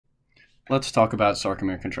Let's talk about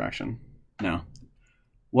sarcomere contraction. Now,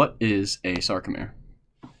 what is a sarcomere?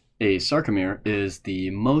 A sarcomere is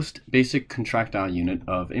the most basic contractile unit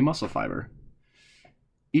of a muscle fiber.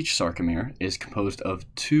 Each sarcomere is composed of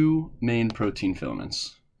two main protein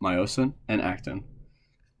filaments, myosin and actin.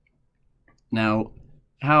 Now,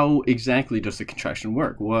 how exactly does the contraction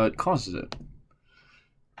work? What causes it?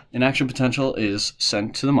 An action potential is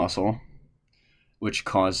sent to the muscle, which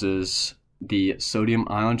causes the sodium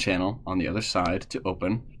ion channel on the other side to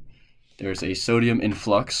open. There's a sodium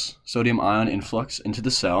ion influx into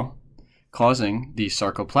the cell, causing the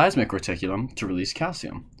sarcoplasmic reticulum to release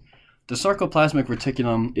calcium. The sarcoplasmic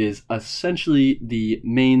reticulum is essentially the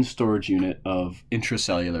main storage unit of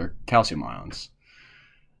intracellular calcium ions.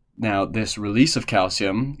 Now, this release of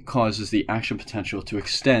calcium causes the action potential to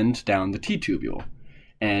extend down the T-tubule.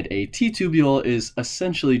 And a T-tubule is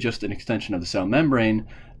essentially just an extension of the cell membrane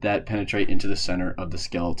that penetrate into the center of the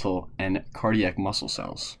skeletal and cardiac muscle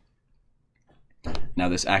cells. Now,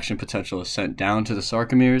 this action potential is sent down to the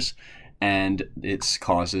sarcomeres, and it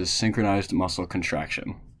causes synchronized muscle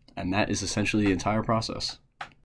contraction. And that is essentially the entire process.